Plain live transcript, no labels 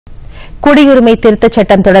குடியுரிமை திருத்தச்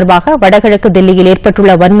சட்டம் தொடர்பாக வடகிழக்கு தில்லியில்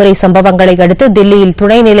ஏற்பட்டுள்ள வன்முறை சம்பவங்களை அடுத்து தில்லியில்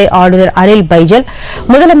துணைநிலை ஆளுநர் அனில் பைஜல்,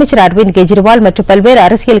 முதலமைச்சர் அரவிந்த் கெஜ்ரிவால் மற்றும் பல்வேறு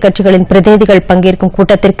அரசியல் கட்சிகளின் பிரதிநிதிகள் பங்கேற்கும்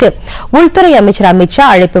கூட்டத்திற்கு உள்துறை அமைச்சர் அமித் ஷா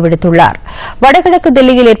அழைப்பு விடுத்துள்ளார். வடகிழக்கு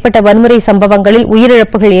தில்லியில் ஏற்பட்ட வன்முறை சம்பவங்களில்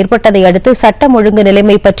உயிரிழப்புகள் ஏற்பட்டதை அடுத்து சட்டம் ஒழுங்கு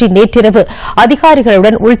நிலைமை பற்றி நேற்றிரவு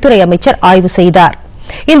அதிகாரிகளுடன் உள்துறை அமைச்சர் ஆய்வு செய்தார்.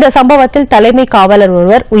 இந்த சம்பவத்தில் தலைமை காவலர்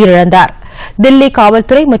ஒருவர் உயிரிழந்தார். தில்லி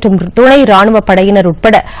காவல்துறை மற்றும் துணை ராணுவ படையினர்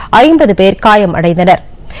உட்பட 50 பேர் காயமடைந்தனர்.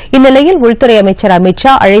 இந்நிலையில் உள்துறை அமைச்சர் அமித்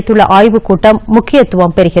ஷா அழைத்துள்ள ஆய்வுக் கூட்டம்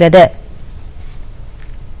முக்கியத்துவம் பெறுகிறது.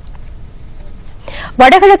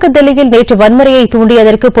 வடகிழக்கு தில்லியில் நேற்று வன்முறையை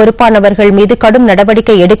தூண்டியதற்கு பொறுப்பானவர்கள் மீது கடும்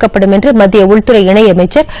நடவடிக்கை எடுக்கப்படும் என்று மத்திய உள்துறை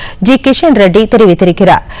இணையமைச்சர் ஜி கிஷன் ரெட்டி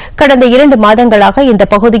தெரிவித்திருக்கிறார். கடந்த 2 மாதங்களாக இந்த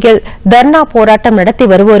பகுதியில் தர்ணா போராட்டம் நடத்தி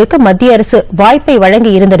வருவோருக்கு மத்திய அரசு வாய்ப்பை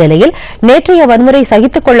வழங்கியிருந்த நிலையில் நேற்றைய வன்முறை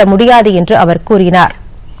சகித்துக் கொள்ள முடியாது என்று அவர் கூறினார்.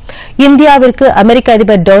 இந்தியாவிற்கு அமெரிக்க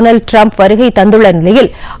அதிபர் டொனால்டு டிரம்ப் வருகை தந்துள்ள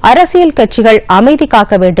நிலையில் அரசியல் கட்சிகள் அமைதி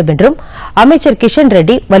காக்க வேண்டும் என்றும் அமைச்சர் கிஷன்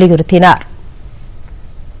ரெட்டி வலியுறுத்தினார்.